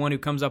to be the one who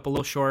comes up a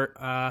little short.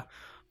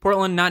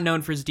 Portland, not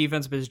known for his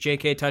defense, but his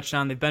JK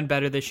touchdown. They've been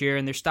better this year,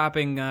 and they're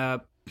stopping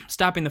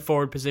the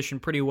forward position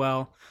pretty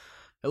well,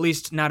 at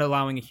least not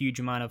allowing a huge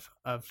amount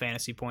of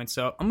fantasy points.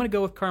 So I'm going to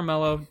go with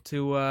Carmelo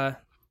to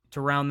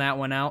round that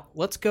one out.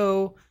 Let's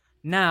go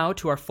now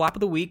to our flop of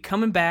the week.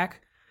 Coming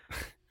back.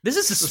 This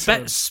is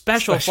a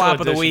special flop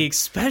of the week,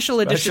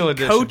 special edition,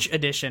 coach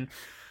edition.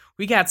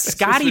 We got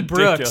Scotty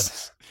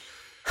Brooks.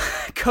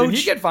 Coach, did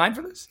he get fined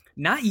for this?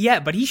 Not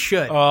yet, but he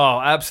should. Oh,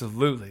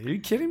 absolutely. Are you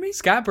kidding me?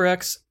 Scott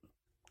Brooks,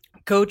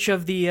 coach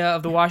of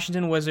the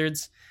Washington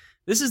Wizards.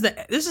 This is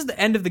the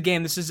end of the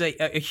game. This is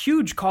a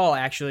huge call,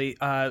 actually.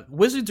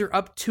 Wizards are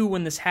up 2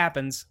 when this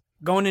happens,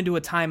 going into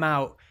a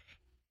timeout.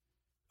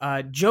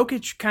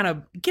 Jokic kind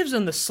of gives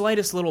him the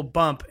slightest little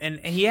bump, and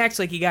he acts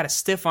like he got a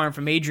stiff arm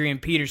from Adrian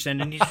Peterson,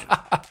 and he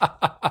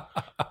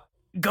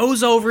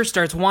goes over,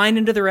 starts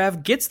whining to the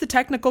ref, gets the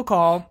technical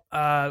call.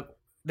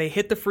 They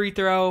hit the free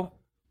throw.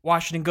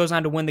 Washington goes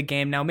on to win the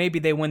game. Now, maybe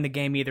they win the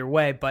game either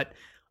way, but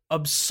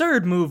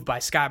absurd move by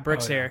Scott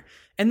Brooks here.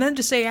 And then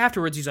to say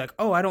afterwards, he's like,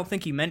 "Oh, I don't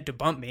think he meant to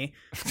bump me."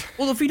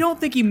 Well, if you don't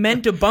think he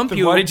meant to bump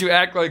you, why did you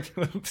act like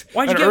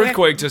an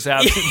earthquake just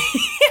happened?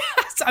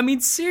 I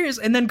mean, serious,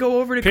 and then go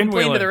over to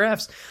complain to the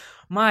refs.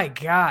 My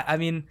God, I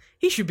mean,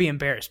 he should be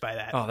embarrassed by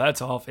that. Oh, that's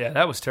awful. Yeah,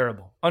 that was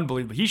terrible.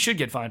 Unbelievable. He should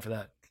get fined for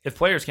that. If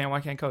players can't, why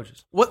can't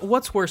coaches?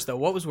 What's worse, though?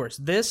 What was worse,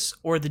 this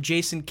or the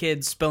Jason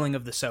Kidd spilling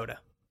of the soda?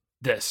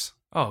 This.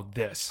 Oh,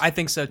 this. I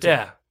think so, too.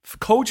 Yeah.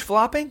 Coach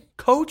flopping?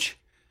 Coach?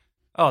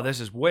 Oh, this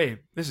is terrible.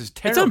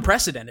 It's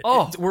unprecedented.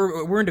 Oh.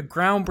 We're into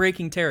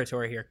groundbreaking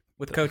territory here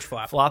with Coach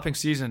Flop. Flopping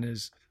season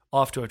is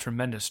off to a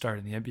tremendous start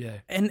in the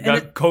NBA.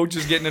 And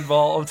coaches getting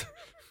involved.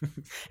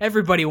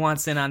 Everybody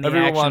wants in on the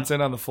Everyone action. wants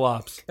in on the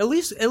flops. At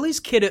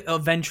least Kidd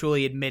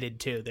eventually admitted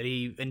too that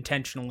he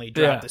intentionally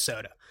dropped the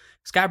soda.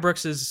 Scott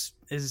Brooks is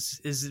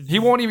he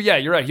won't even. Yeah,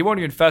 you're right. He won't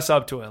even fess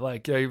up to it.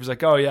 Like he was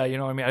like, "Oh yeah, you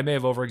know, I mean, I may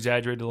have over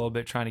exaggerated a little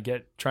bit trying to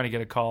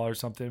get a call or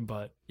something."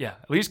 But yeah,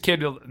 at least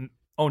Kidd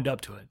owned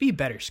up to it. Be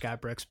better,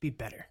 Scott Brooks. Be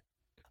better.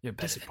 You're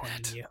better than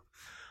that. You.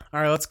 All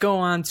right, let's go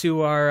on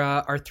to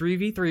our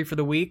 3v3 for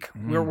the week.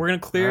 We're going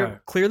to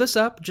clear this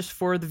up just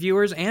for the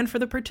viewers and for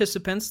the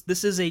participants.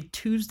 This is a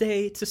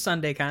Tuesday to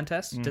Sunday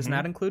contest. It does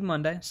not include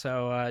Monday.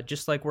 So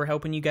just like we're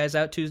helping you guys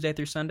out Tuesday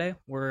through Sunday,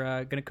 we're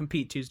going to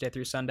compete Tuesday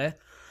through Sunday.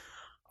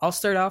 I'll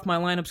start off. My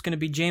lineup's going to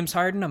be James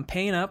Harden. I'm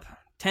paying up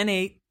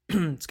 10-8.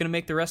 It's going to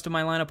make the rest of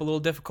my lineup a little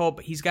difficult,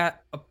 but he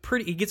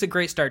gets a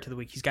great start to the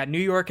week. He's got New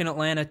York and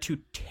Atlanta, 2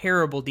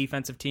 terrible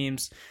defensive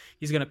teams.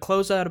 He's going to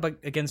close out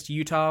against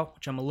Utah,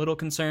 which I'm a little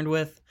concerned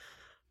with.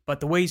 But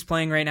the way he's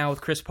playing right now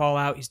with Chris Paul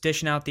out, he's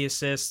dishing out the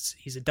assists.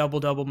 He's a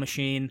double-double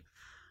machine.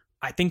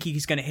 I think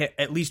he's going to hit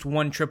at least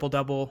 1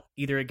 triple-double,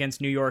 either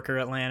against New York or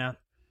Atlanta.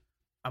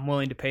 I'm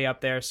willing to pay up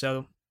there.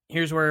 So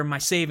here's where my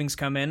savings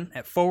come in.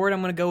 At forward,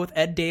 I'm going to go with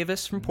Ed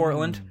Davis from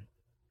Portland.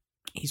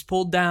 He's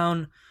pulled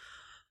down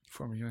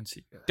former UNC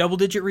guy.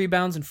 Double-digit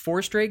rebounds in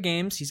 4 straight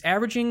games. He's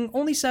averaging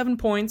only 7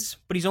 points,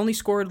 but he's only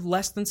scored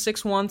less than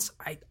 6 once.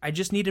 I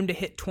just need him to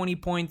hit 20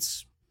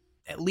 points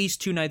at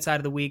least 2 nights out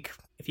of the week.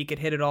 If he could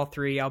hit it all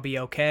 3, I'll be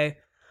okay.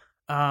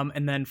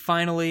 And then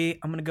finally,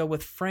 I'm going to go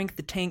with Frank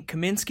the Tank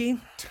Kaminsky.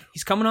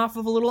 He's coming off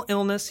of a little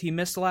illness. He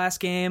missed the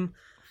last game.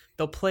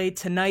 They'll play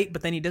tonight,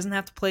 but then he doesn't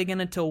have to play again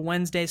until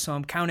Wednesday, so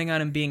I'm counting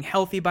on him being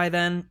healthy by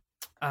then.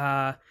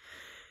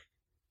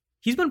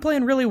 He's been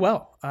playing really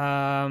well.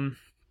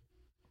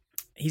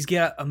 He's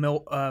got a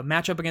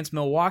matchup against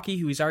Milwaukee,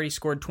 who he's already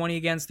scored 20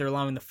 against. They're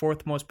allowing the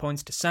 4th most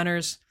points to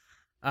centers.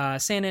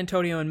 San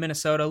Antonio and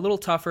Minnesota, a little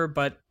tougher,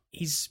 but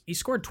he's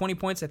scored 20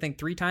 points, I think,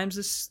 3 times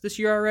this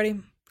year already.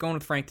 Going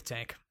with Frank the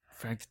Tank.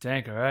 Frank the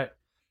Tank, all right.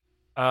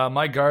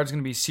 My guard's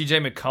going to be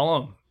CJ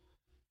McCollum.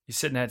 He's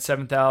sitting at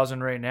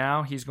 7,000 right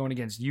now. He's going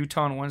against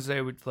Utah on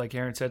Wednesday, which, like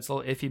Aaron said, it's a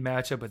little iffy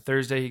matchup. But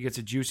Thursday, he gets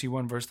a juicy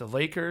one versus the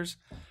Lakers.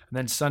 And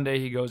then Sunday,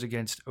 he goes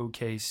against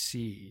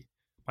OKC.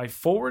 My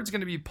forward's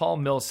going to be Paul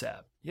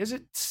Millsap.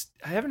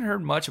 I haven't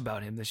heard much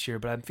about him this year,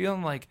 but I'm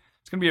feeling like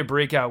it's going to be a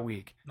breakout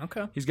week.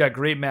 Okay. He's got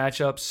great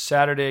matchups.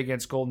 Saturday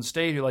against Golden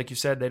State, who, like you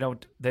said, they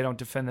don't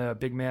defend the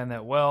big man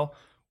that well.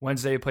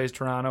 Wednesday he plays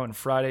Toronto, and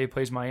Friday he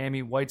plays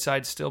Miami.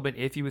 Whiteside's still been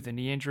iffy with a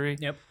knee injury.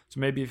 Yep. So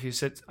maybe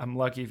I'm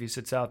lucky if he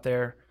sits out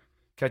there,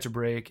 catch a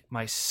break.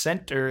 My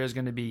center is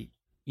going to be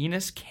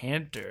Enes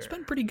Kanter. It's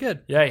been pretty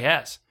good. Yeah, he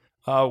has.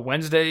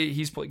 Wednesday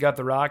he's got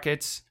the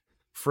Rockets.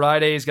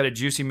 Friday he's got a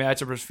juicy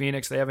matchup versus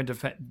Phoenix. They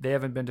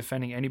haven't been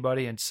defending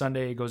anybody, and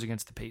Sunday he goes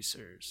against the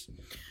Pacers.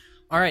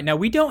 All right, now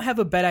we don't have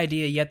a bet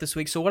idea yet this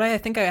week, so what I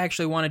think I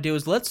actually want to do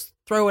is let's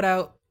throw it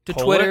out to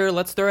Poll Twitter. it?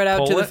 Let's throw it out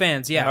Poll to the it?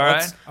 fans. Yeah, All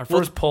right. Our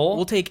first poll.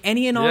 We'll take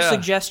any and all Yeah.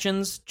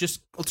 suggestions.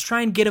 Just let's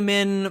try and get them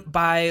in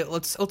by.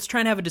 Let's try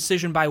and have a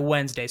decision by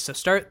Wednesday. So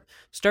start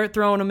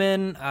throwing them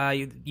in.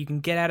 You can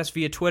get at us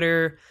via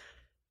Twitter,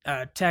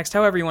 text,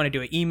 however you want to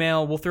do it.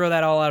 Email. We'll throw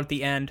that all out at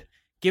the end.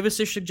 Give us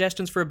your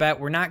suggestions for a bet.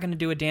 We're not going to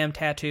do a damn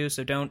tattoo,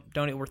 so don't.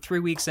 We're 3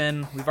 weeks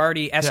in. We've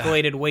already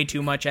escalated way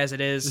too much as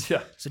it is.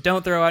 Yeah. So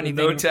don't throw out anything.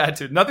 No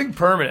tattoo. Nothing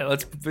permanent.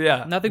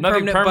 Nothing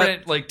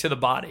permanent like to the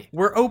body.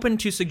 We're open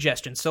to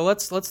suggestions. So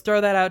let's throw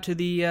that out to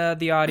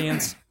the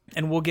audience,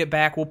 and we'll get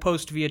back. We'll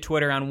post via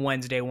Twitter on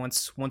Wednesday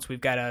once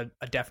we've got a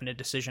definite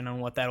decision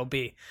on what that'll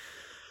be.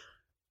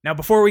 Now,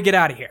 before we get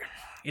out of here,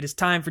 it is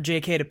time for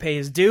JK to pay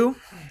his due.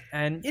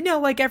 And,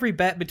 like every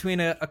bet between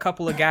a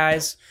couple of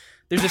guys,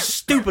 there's a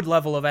stupid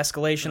level of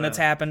escalation that's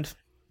happened.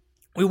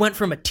 We went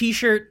from a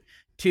t-shirt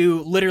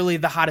to literally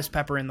the hottest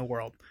pepper in the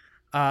world.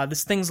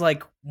 This thing's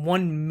like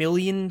 1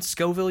 million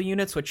Scoville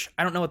units, which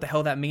I don't know what the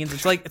hell that means.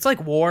 It's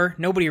like war.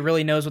 Nobody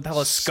really knows what the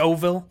hell is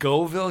Scoville.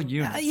 Scoville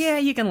units. Yeah,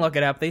 you can look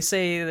it up. They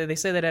say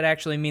that it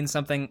actually means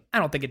something. I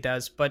don't think it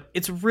does, but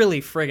it's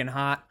really friggin'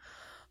 hot.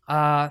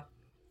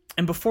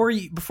 And before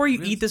you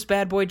eat this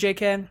bad boy,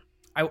 JK,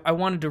 I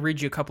wanted to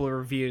read you a couple of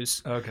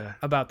reviews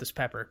about this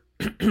pepper.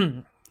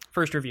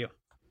 First review.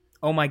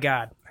 Oh my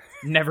God.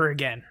 Never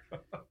again.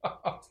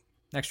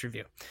 Next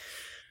review.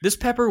 This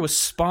pepper was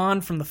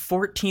spawned from the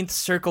 14th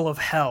circle of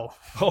hell.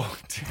 Oh,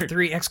 dear.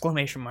 3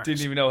 exclamation marks.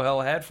 Didn't even know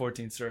hell had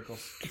 14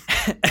 circles.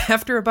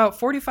 After about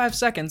 45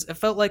 seconds, it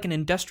felt like an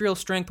industrial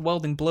strength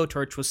welding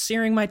blowtorch was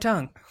searing my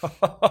tongue.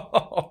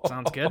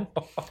 Sounds good.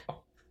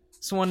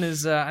 This one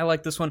is, I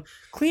like this one.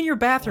 Clean your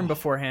bathroom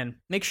beforehand.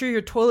 Make sure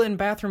your toilet and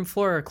bathroom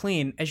floor are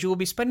clean, as you will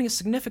be spending a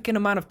significant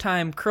amount of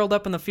time curled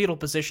up in the fetal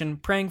position,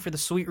 praying for the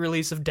sweet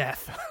release of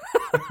death.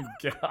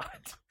 God.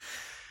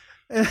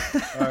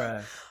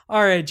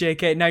 All right,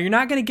 JK. Now, you're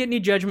not going to get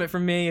any judgment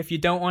from me if you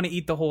don't want to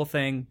eat the whole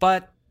thing,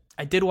 but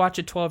I did watch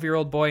a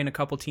 12-year-old boy and a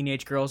couple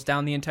teenage girls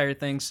down the entire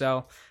thing,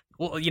 so,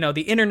 well,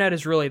 the internet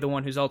is really the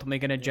one who's ultimately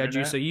going to judge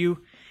you, so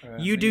you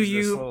do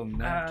you.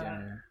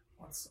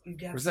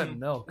 Where's that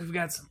milk? We've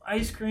got some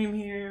ice cream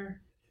here.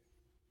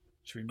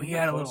 Should We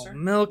got a little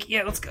milk.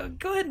 Yeah, let's go.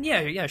 Go ahead.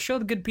 Yeah. Show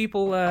the good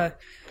people.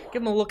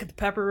 Give them a look at the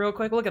pepper real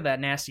quick. Look at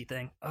that nasty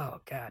thing. Oh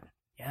God.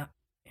 Yeah.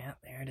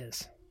 There it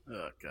is.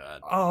 Oh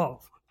God.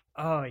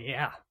 Oh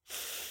yeah.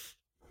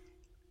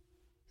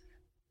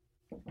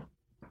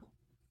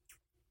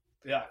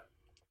 Yeah.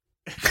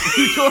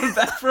 You going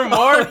back for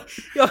more?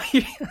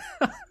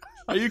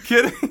 Are you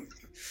kidding?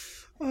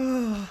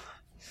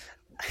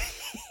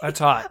 That's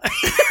hot.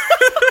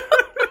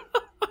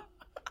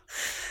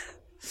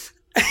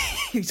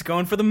 He's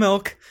going for the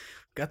milk.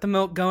 Got the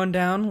milk going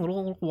down.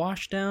 Little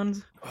wash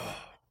downs.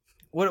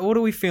 What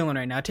are we feeling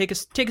right now? Take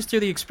us through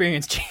the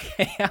experience,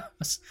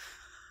 JK.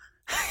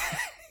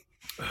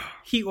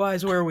 Heat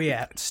wise, where are we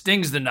at? It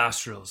stings the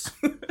nostrils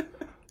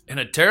in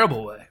a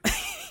terrible way.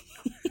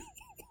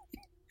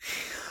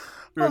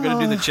 We were going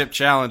to do the chip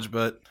challenge,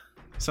 but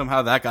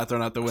somehow that got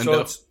thrown out the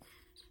window. So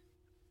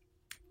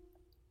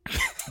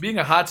being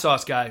a hot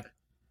sauce guy,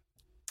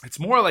 it's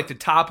more like the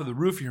top of the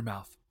roof of your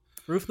mouth.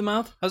 Roof of the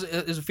mouth? Does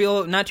it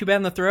feel not too bad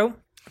in the throat?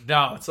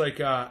 No, it's like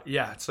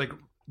it's like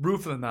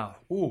roof of the mouth.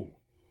 Ooh.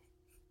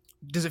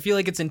 Does it feel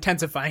like it's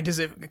intensifying? Does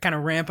it kind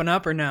of ramping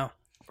up or no?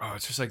 Oh,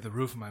 it's just like the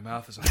roof of my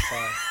mouth is on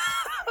fire.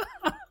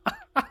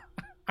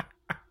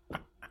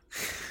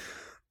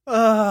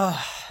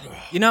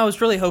 I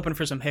was really hoping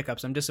for some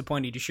hiccups. I'm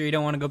disappointed. You sure you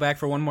don't want to go back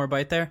for one more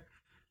bite there?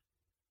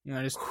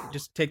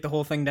 Just take the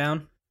whole thing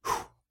down?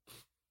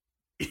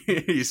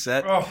 You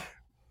set? Oh.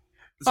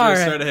 Is it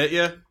start to hit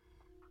you?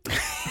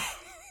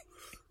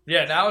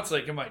 Yeah, now it's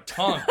like in my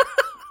tongue.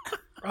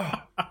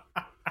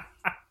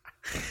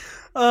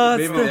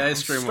 Maybe the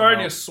ice cream I'm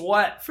starting to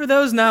sweat. For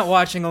those not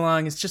watching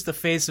along, it's just the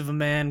face of a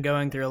man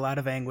going through a lot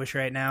of anguish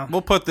right now.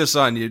 We'll put this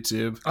on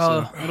YouTube.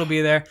 It'll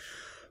be there.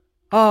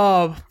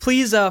 Oh,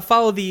 please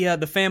follow the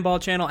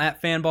Fanball channel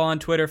at Fanball on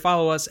Twitter.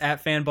 Follow us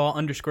at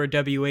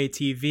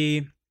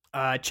Fanball_WATV.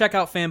 Check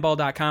out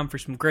fanball.com for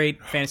some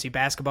great fantasy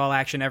basketball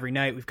action every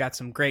night. We've got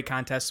some great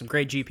contests, some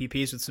great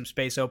GPPs with some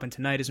space open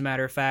tonight, as a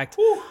matter of fact.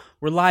 Woo.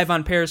 We're live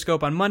on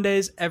Periscope on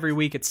Mondays, every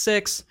week at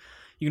 6.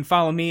 You can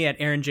follow me at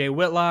Aaron J.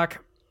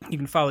 Whitlock. You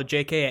can follow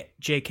JK at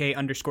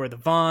JK_the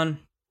Vaughn.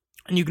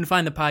 And you can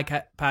find the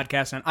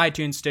podcast on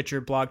iTunes,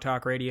 Stitcher, Blog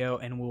Talk Radio,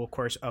 and we'll, of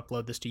course,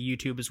 upload this to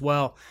YouTube as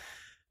well.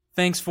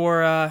 Thanks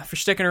for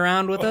sticking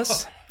around with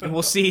us, and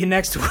we'll see you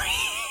next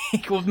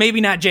week. Well,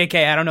 maybe not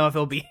JK. I don't know if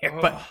he'll be here,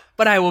 but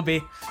I will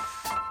be.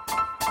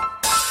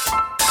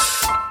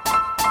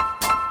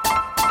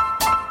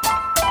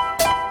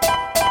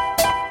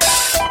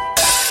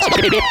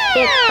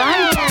 It's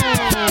fun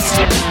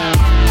time.